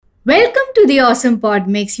Welcome to the Awesome Pod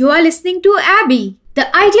Mix. You are listening to Abby.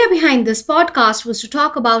 The idea behind this podcast was to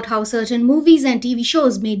talk about how certain movies and TV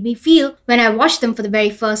shows made me feel when I watched them for the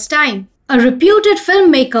very first time. A reputed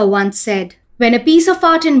filmmaker once said, "When a piece of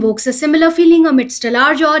art invokes a similar feeling amidst a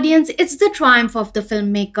large audience, it's the triumph of the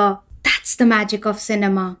filmmaker." That's the magic of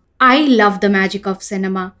cinema. I love the magic of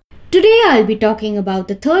cinema. Today I'll be talking about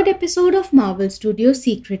the third episode of Marvel Studios'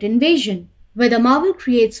 Secret Invasion. Whether Marvel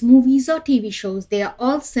creates movies or TV shows, they are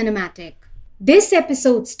all cinematic. This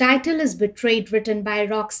episode's title is Betrayed, written by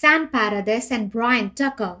Roxanne Paredes and Brian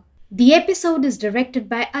Tucker. The episode is directed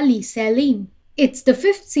by Ali Selim. It's the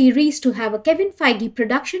fifth series to have a Kevin Feige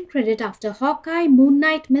production credit after Hawkeye, Moon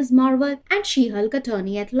Knight, Ms. Marvel, and She-Hulk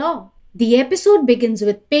Attorney at Law. The episode begins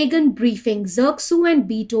with Pagan briefing Xerxes and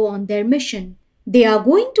Beto on their mission. They are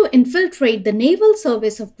going to infiltrate the naval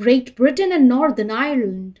service of Great Britain and Northern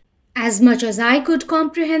Ireland. As much as I could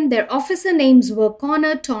comprehend, their officer names were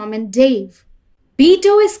Connor, Tom, and Dave.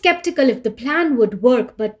 Beto is skeptical if the plan would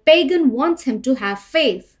work, but Pagan wants him to have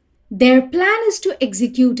faith. Their plan is to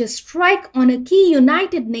execute a strike on a key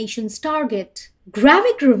United Nations target.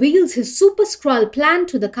 Gravik reveals his Super Skrull plan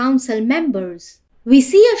to the council members. We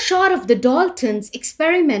see a shot of the Daltons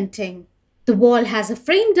experimenting. The wall has a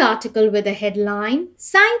framed article with a headline,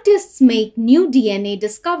 "Scientists Make New DNA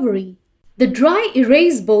Discovery." The dry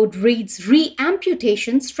erase board reads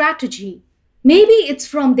 "Re-amputation Strategy." Maybe it's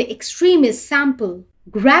from the extremist sample.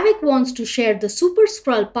 Gravik wants to share the Super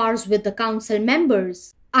Skrull powers with the council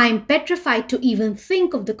members. I'm petrified to even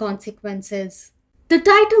think of the consequences. The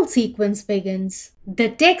title sequence begins. The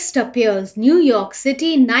text appears, New York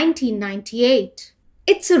City, 1998.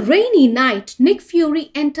 It's a rainy night. Nick Fury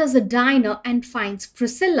enters a diner and finds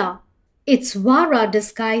Priscilla. It's Vara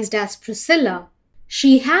disguised as Priscilla.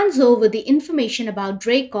 She hands over the information about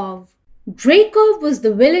Dreykov. Dreykov was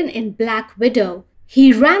the villain in Black Widow.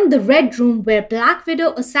 He ran the Red Room where Black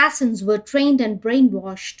Widow assassins were trained and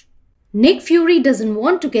brainwashed. Nick Fury doesn't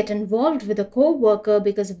want to get involved with a co-worker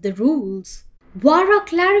because of the rules. Vara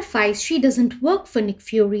clarifies she doesn't work for Nick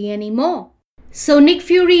Fury anymore. So Nick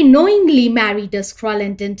Fury knowingly married a Skrull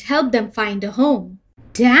and didn't help them find a home.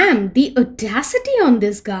 Damn, the audacity on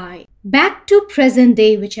this guy. Back to present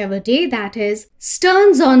day, whichever day that is,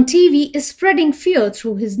 Stearns on TV is spreading fear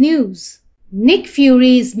through his news. Nick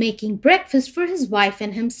Fury is making breakfast for his wife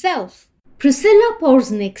and himself. Priscilla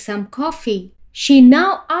pours Nick some coffee. She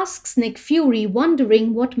now asks Nick Fury,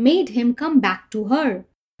 wondering what made him come back to her.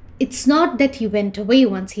 It's not that he went away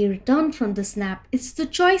once he returned from the snap, it's the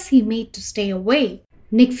choice he made to stay away.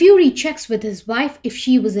 Nick Fury checks with his wife if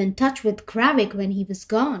she was in touch with Gravik when he was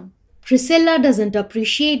gone. Priscilla doesn't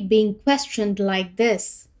appreciate being questioned like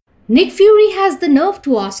this. Nick Fury has the nerve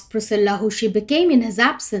to ask Priscilla who she became in his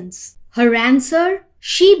absence. Her answer?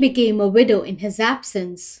 She became a widow in his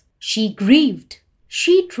absence. She grieved.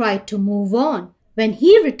 She tried to move on. When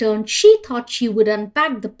he returned, she thought she would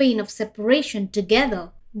unpack the pain of separation together.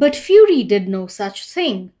 But Fury did no such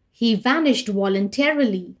thing. He vanished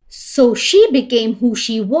voluntarily. So she became who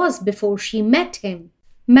she was before she met him.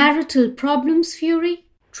 Marital problems, Fury?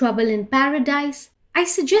 Trouble in paradise? I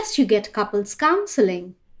suggest you get couples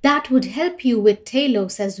counseling. That would help you with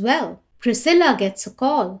Talos as well. Priscilla gets a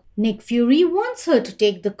call. Nick Fury wants her to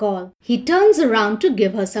take the call. He turns around to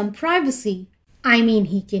give her some privacy. I mean,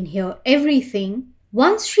 he can hear everything.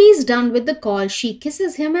 Once she's done with the call, she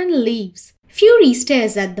kisses him and leaves. Fury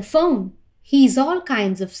stares at the phone. He's all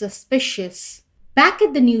kinds of suspicious. Back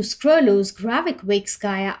at the New Skrullos, Gravik wakes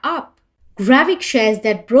Gaia up. Gravik shares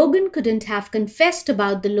that Brogan couldn't have confessed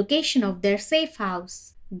about the location of their safe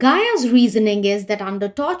house. Gaia's reasoning is that under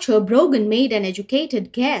torture, Brogan made an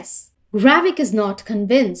educated guess. Gravik is not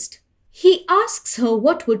convinced. He asks her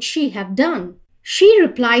what would she have done. She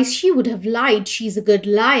replies she would have lied. She's a good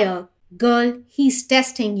liar. Girl, he's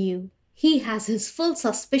testing you. He has his full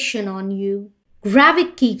suspicion on you.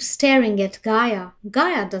 Gravik keeps staring at Gaia.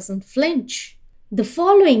 Gaia doesn't flinch. The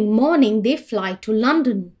following morning, they fly to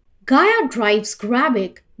London. Gaia drives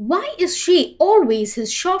Gravik. Why is she always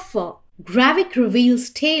his chauffeur? Gravik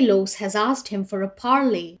reveals Talos has asked him for a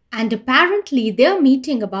parley, and apparently they're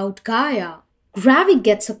meeting about Gaia. Gravik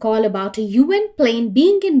gets a call about a UN plane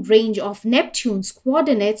being in range of Neptune's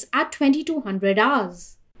coordinates at 2200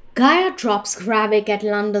 hours. Gaia drops Gravik at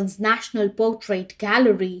London's National Portrait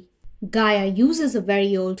Gallery. Gaia uses a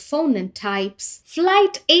very old phone and types,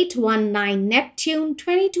 "Flight 819 Neptune,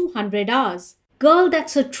 2200 hours. Girl,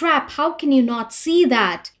 that's a trap. How can you not see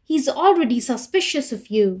that? He's already suspicious of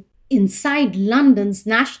you." Inside London's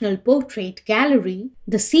National Portrait Gallery,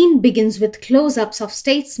 the scene begins with close-ups of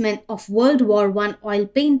statesmen of World War I oil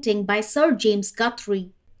painting by Sir James Guthrie.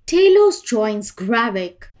 Talos joins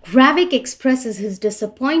Gravik. Gravik expresses his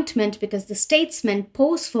disappointment because the statesmen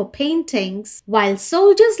pose for paintings while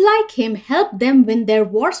soldiers like him help them win their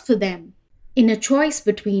wars for them. In a choice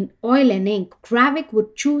between oil and ink, Gravik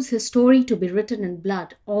would choose his story to be written in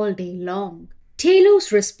blood all day long.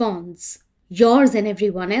 Talos responds, "Yours and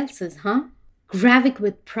everyone else's, huh?" Gravik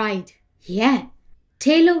with pride, "Yeah."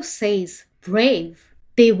 Talos says, "Brave."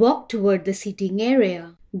 They walk toward the seating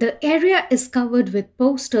area. The area is covered with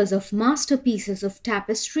posters of masterpieces of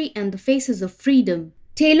tapestry and the faces of freedom.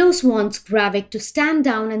 Talos wants Gravik to stand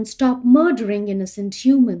down and stop murdering innocent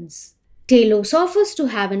humans. Talos offers to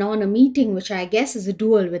have an honor meeting, which I guess is a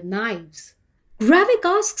duel with knives. Gravik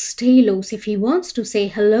asks Talos if he wants to say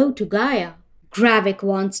hello to Gaia. Gravik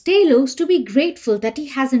wants Talos to be grateful that he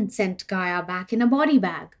hasn't sent Gaia back in a body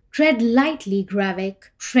bag. Tread lightly,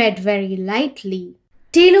 Gravik. Tread very lightly.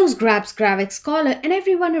 Talos grabs Gravik's collar and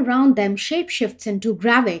everyone around them shapeshifts into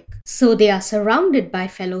Gravik, so they are surrounded by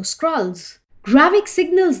fellow Skrulls. Gravik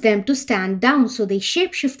signals them to stand down so they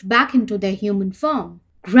shapeshift back into their human form.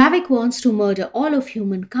 Gravik wants to murder all of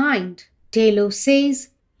humankind. Talos says,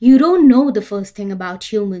 "You don't know the first thing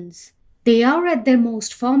about humans. They are at their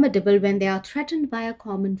most formidable when they are threatened by a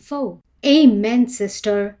common foe." "Amen,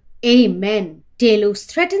 sister. Amen." Talos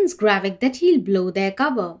threatens Gravik that he'll blow their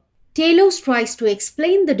cover. Talos tries to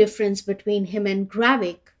explain the difference between him and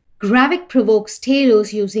Gravik. Gravik provokes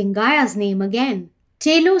Talos using Gaia's name again.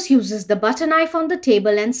 Talos uses the butter knife on the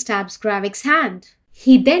table and stabs Gravik's hand.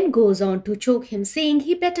 He then goes on to choke him, saying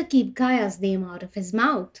he better keep Gaia's name out of his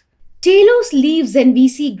mouth. Talos leaves and we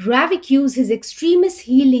see Gravik use his extremist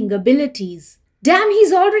healing abilities. Damn,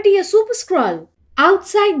 he's already a Super Skrull!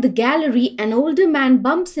 Outside the gallery, an older man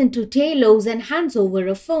bumps into Talos and hands over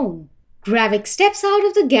a phone. Gravik steps out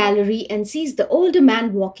of the gallery and sees the older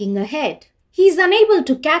man walking ahead. He's unable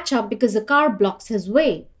to catch up because a car blocks his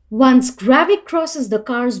way. Once Gravik crosses the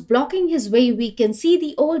cars blocking his way, we can see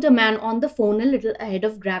the older man on the phone a little ahead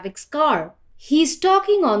of Gravik's car. He's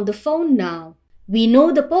talking on the phone now. We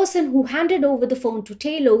know the person who handed over the phone to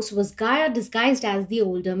Talos was Gaia disguised as the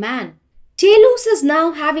older man. Talos is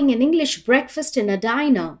now having an English breakfast in a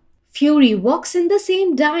diner. Fury walks in the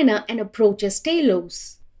same diner and approaches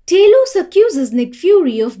Talos. Talos accuses Nick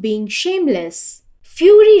Fury of being shameless.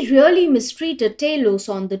 Fury really mistreated Talos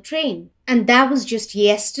on the train. And that was just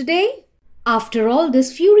yesterday? After all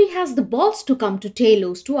this, Fury has the balls to come to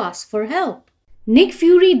Talos to ask for help. Nick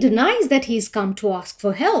Fury denies that he's come to ask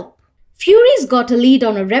for help. Fury's got a lead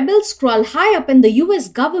on a rebel Skrull high up in the US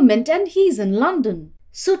government and he's in London.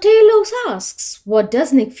 So Talos asks, what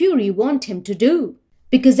does Nick Fury want him to do?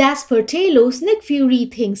 Because as per Talos, Nick Fury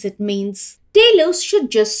thinks it means Talos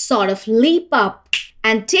should just sort of leap up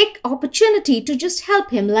and take opportunity to just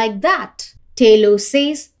help him like that. Talos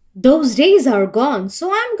says, "Those days are gone,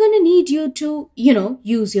 so I'm gonna need you to,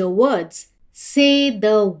 use your words. Say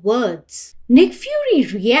the words." Nick Fury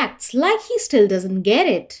reacts like he still doesn't get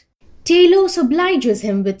it. Talos obliges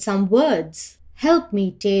him with some words. "Help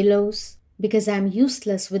me, Talos, because I'm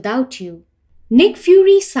useless without you." Nick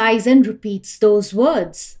Fury sighs and repeats those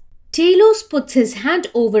words. Talos puts his hand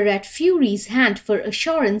over at Fury's hand for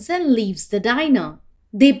assurance and leaves the diner.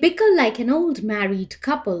 They bicker like an old married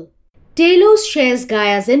couple. Talos shares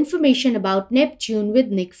Gaia's information about Neptune with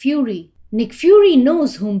Nick Fury. Nick Fury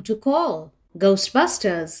knows whom to call.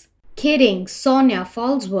 Ghostbusters. Kidding, Sonya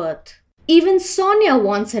Falsworth. Even Sonya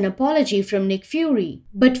wants an apology from Nick Fury,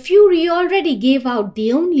 but Fury already gave out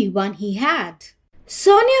the only one he had.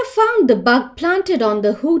 Sonya found the bug planted on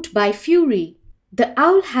the hood by Fury. The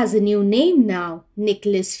owl has a new name now,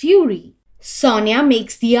 Nicholas Fury. Sonya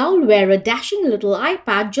makes the owl wear a dashing little eye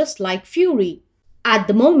patch just like Fury. At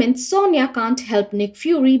the moment, Sonya can't help Nick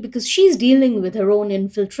Fury because she's dealing with her own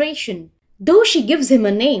infiltration. Though she gives him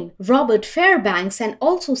a name, Robert Fairbanks, and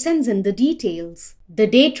also sends in the details. The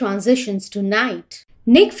day transitions to night.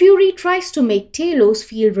 Nick Fury tries to make Talos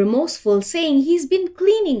feel remorseful, saying he's been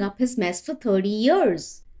cleaning up his mess for 30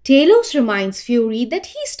 years. Talos reminds Fury that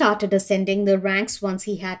he started ascending the ranks once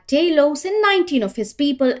he had Talos and 19 of his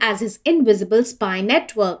people as his invisible spy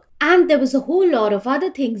network. And there was a whole lot of other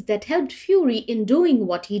things that helped Fury in doing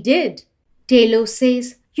what he did. Talos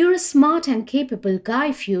says, "You're a smart and capable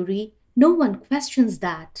guy, Fury. No one questions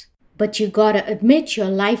that. But you gotta admit your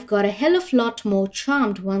life got a hell of a lot more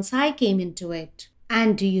charmed once I came into it.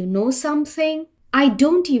 And do you know something? I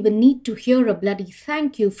don't even need to hear a bloody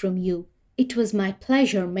thank you from you. It was my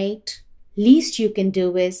pleasure, mate. Least you can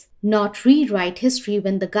do is not rewrite history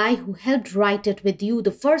when the guy who helped write it with you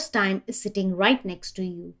the first time is sitting right next to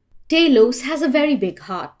you." Talos has a very big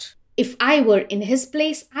heart. If I were in his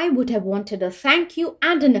place, I would have wanted a thank you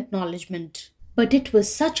and an acknowledgement. But it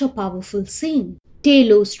was such a powerful scene.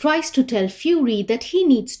 Talos tries to tell Fury that he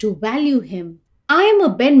needs to value him. I am a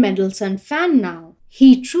Ben Mendelsohn fan now.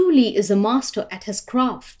 He truly is a master at his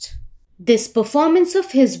craft. This performance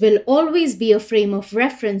of his will always be a frame of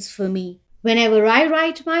reference for me. Whenever I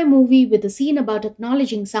write my movie with a scene about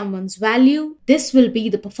acknowledging someone's value, this will be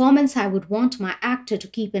the performance I would want my actor to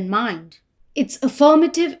keep in mind. It's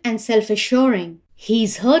affirmative and self-assuring.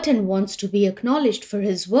 He's hurt and wants to be acknowledged for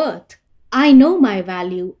his worth. I know my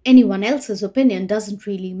value. Anyone else's opinion doesn't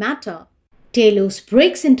really matter. Talos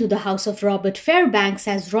breaks into the house of Robert Fairbanks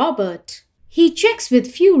as Robert. He checks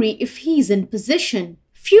with Fury if he's in position.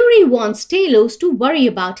 Fury wants Talos to worry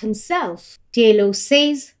about himself. Talos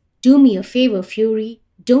says, "Do me a favor, Fury.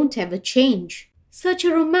 Don't ever change." Such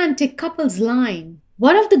a romantic couple's line.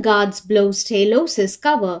 One of the guards blows Talos'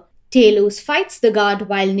 cover. Talos fights the guard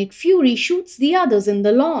while Nick Fury shoots the others in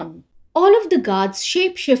the lawn. All of the guards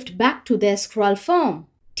shapeshift back to their Skrull form.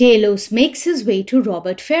 Talos makes his way to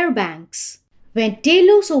Robert Fairbanks. When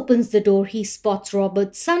Talos opens the door, he spots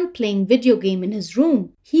Robert's son playing video game in his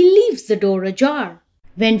room. He leaves the door ajar.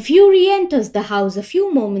 When Fury enters the house a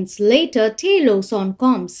few moments later, Talos on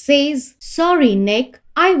comms says, "Sorry, Nick,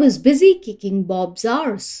 I was busy kicking Bob's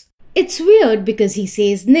arse." It's weird because he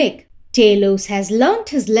says Nick. Talos has learnt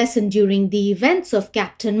his lesson during the events of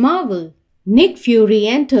Captain Marvel. Nick Fury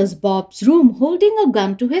enters Bob's room holding a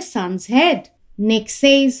gun to his son's head. Nick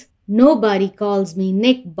says, "Nobody calls me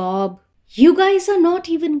Nick, Bob." You guys are not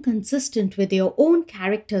even consistent with your own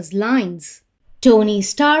characters' lines. Tony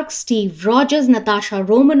Stark, Steve Rogers, Natasha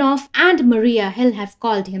Romanoff, and Maria Hill have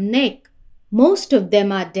called him Nick. Most of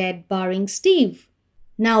them are dead, barring Steve.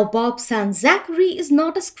 Now Bob's son Zachary is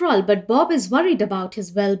not a Skrull, but Bob is worried about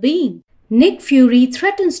his well-being. Nick Fury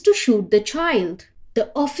threatens to shoot the child. The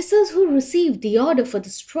officers who received the order for the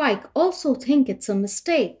strike also think it's a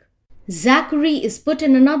mistake. Zachary is put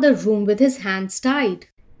in another room with his hands tied.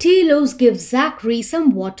 Talos gives Zachary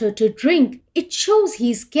some water to drink. It shows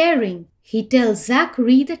he's caring. He tells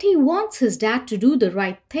Zachary that he wants his dad to do the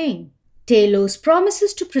right thing. Talos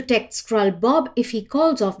promises to protect Skrull Bob if he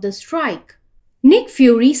calls off the strike. Nick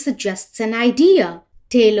Fury suggests an idea.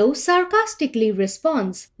 Talos sarcastically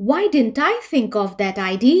responds, "Why didn't I think of that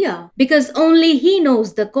idea? Because only he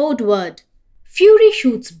knows the code word." Fury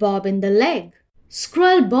shoots Bob in the leg.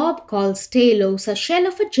 Skrull Bob calls Talos a shell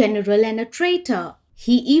of a general and a traitor.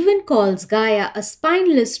 He even calls Gaia a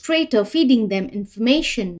spineless traitor feeding them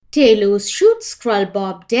information. Talos shoots Skrull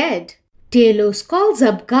Bob dead. Talos calls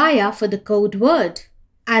up Gaia for the code word.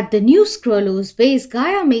 At the new Skrullos base,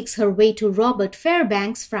 Gaia makes her way to Robert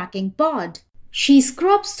Fairbanks' fracking pod. She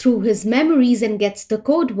scrubs through his memories and gets the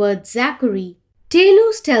code word Zachary.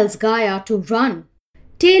 Talos tells Gaia to run.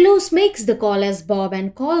 Talos makes the call as Bob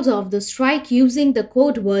and calls off the strike using the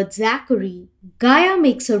code word Zachary. Gaia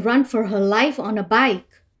makes a run for her life on a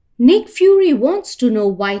bike. Nick Fury wants to know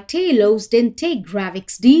why Talos didn't take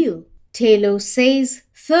Gravik's deal. Talos says,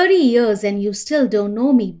 30 years and you still don't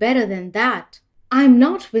know me better than that. I'm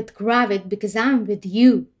not with Gravik because I'm with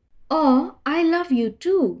you. Or I love you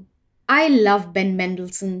too. I love Ben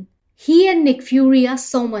Mendelsohn. He and Nick Fury are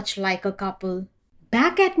so much like a couple.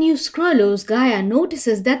 Back at New Skrullos, Gaia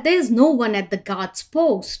notices that there's no one at the guard's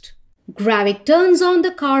post. Gravik turns on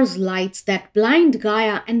the car's lights that blind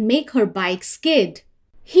Gaia and make her bike skid.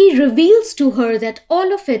 He reveals to her that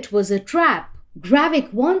all of it was a trap.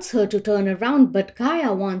 Gravik wants her to turn around, but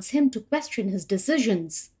Gaia wants him to question his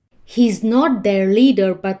decisions. He's not their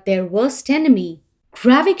leader, but their worst enemy.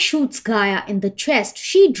 Gravik shoots Gaia in the chest.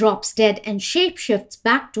 She drops dead and shapeshifts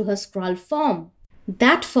back to her Skrull form.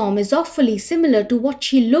 That form is awfully similar to what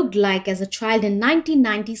she looked like as a child in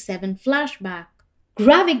 1997 flashback.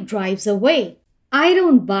 Gravik drives away. I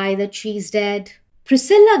don't buy that she's dead.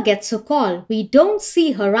 Priscilla gets a call. We don't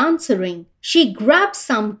see her answering. She grabs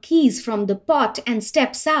some keys from the pot and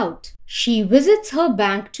steps out. She visits her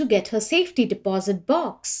bank to get her safety deposit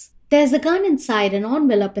box. There's a gun inside an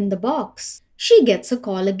envelope in the box. She gets a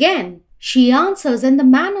call again. She answers and the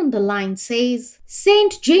man on the line says,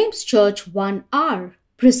 St. James Church 1R.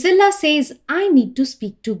 Priscilla says, I need to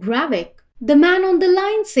speak to Gravik. The man on the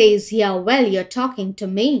line says, yeah, well, you're talking to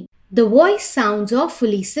me. The voice sounds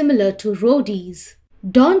awfully similar to Rhodey's.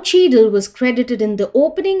 Don Cheadle was credited in the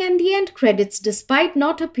opening and the end credits despite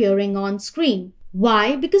not appearing on screen.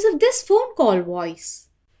 Why? Because of this phone call voice.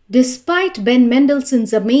 Despite Ben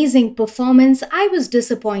Mendelsohn's amazing performance, I was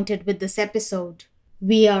disappointed with this episode.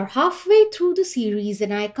 We are halfway through the series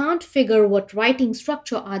and I can't figure what writing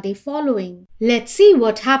structure are they following. Let's see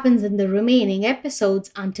what happens in the remaining episodes.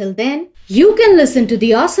 Until then, you can listen to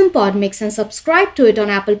the Awesome Pod Mix and subscribe to it on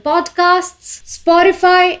Apple Podcasts,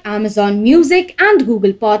 Spotify, Amazon Music and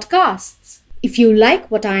Google Podcasts. If you like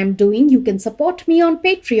what I am doing, you can support me on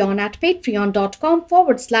Patreon at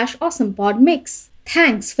patreon.com/awesomepodmix.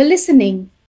 Thanks for listening.